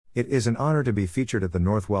It is an honor to be featured at the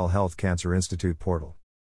Northwell Health Cancer Institute portal.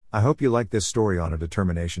 I hope you like this story on a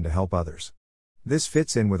determination to help others. This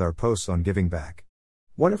fits in with our posts on giving back.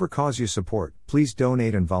 Whatever cause you support, please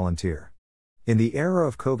donate and volunteer. In the era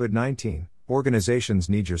of COVID-19, organizations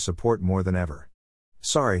need your support more than ever.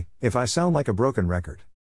 Sorry if I sound like a broken record.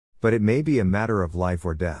 But it may be a matter of life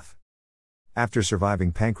or death. After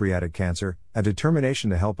surviving pancreatic cancer, a determination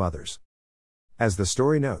to help others. As the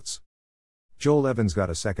story notes, Joel Evans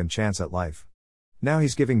got a second chance at life. Now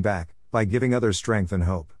he's giving back, by giving others strength and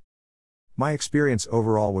hope. My experience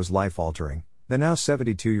overall was life-altering, the now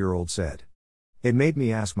 72-year-old said. It made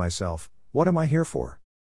me ask myself, what am I here for?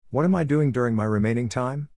 What am I doing during my remaining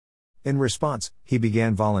time? In response, he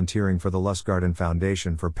began volunteering for the Lustgarten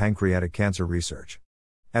Foundation for Pancreatic Cancer Research.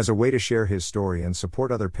 As a way to share his story and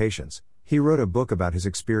support other patients, he wrote a book about his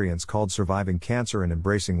experience called Surviving Cancer and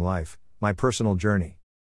Embracing Life, My Personal Journey.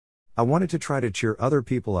 I wanted to try to cheer other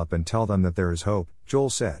people up and tell them that there is hope, Joel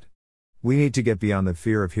said. We need to get beyond the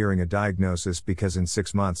fear of hearing a diagnosis because in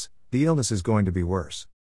 6 months, the illness is going to be worse.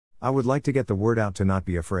 I would like to get the word out to not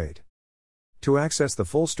be afraid. To access the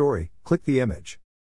full story, click the image.